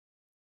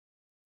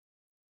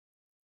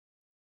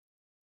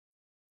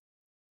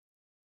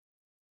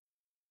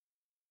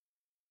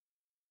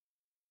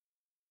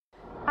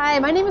Hi,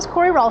 my name is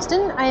Corey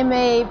Ralston. I am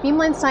a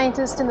Beamline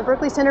scientist in the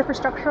Berkeley Center for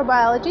Structural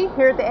Biology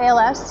here at the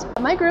ALS.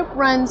 My group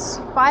runs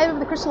 5 of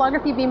the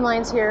crystallography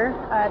beamlines here.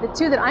 The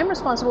 2 that I'm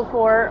responsible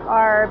for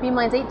are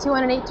beamlines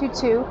 821 and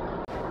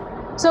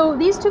 822. So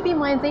these 2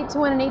 beamlines,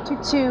 821 and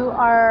 822,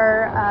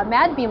 are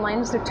MAD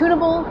beamlines. They're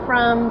tunable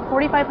from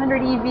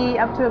 4500 EV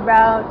up to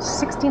about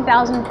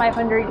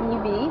 16,500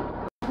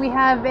 EV. We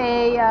have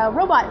a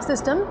robot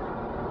system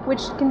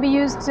which can be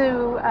used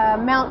to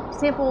mount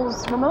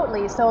samples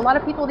remotely. So a lot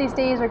of people these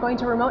days are going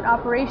to remote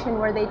operation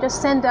where they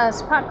just send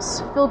us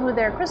pucks filled with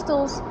their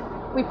crystals.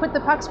 We put the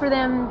pucks for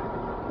them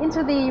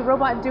into the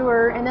robot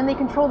doer, and then they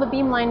control the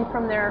beamline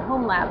from their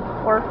home lab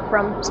or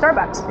from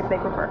Starbucks if they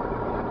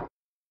prefer.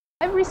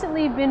 I've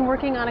recently been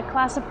working on a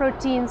class of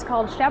proteins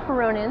called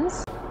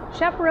chaperonins.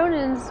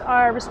 Chaperonins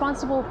are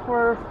responsible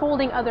for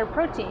folding other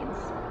proteins.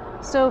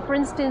 So for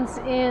instance,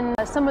 in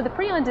some of the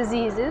prion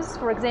diseases,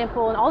 for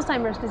example, in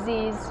Alzheimer's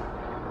disease,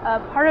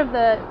 part of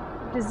the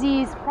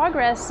disease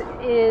progress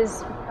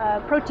is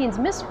proteins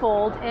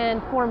misfold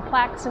and form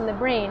plaques in the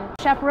brain.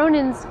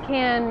 Chaperonins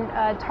can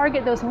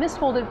target those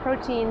misfolded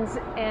proteins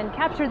and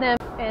capture them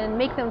and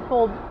make them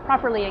fold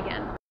properly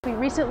again. We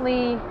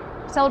recently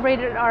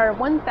celebrated our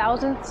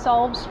 1,000th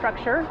solved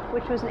structure,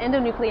 which was an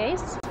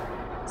endonuclease.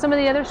 Some of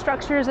the other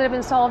structures that have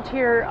been solved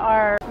here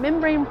are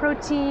membrane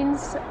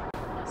proteins,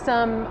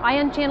 some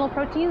ion channel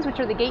proteins, which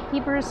are the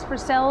gatekeepers for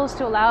cells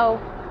to allow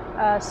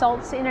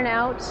salts in and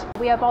out.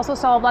 We have also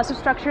solved lots of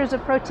structures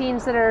of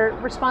proteins that are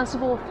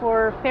responsible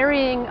for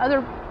ferrying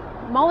other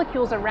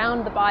molecules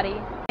around the body,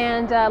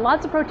 and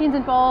lots of proteins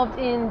involved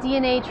in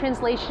DNA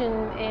translation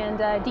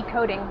and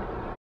decoding.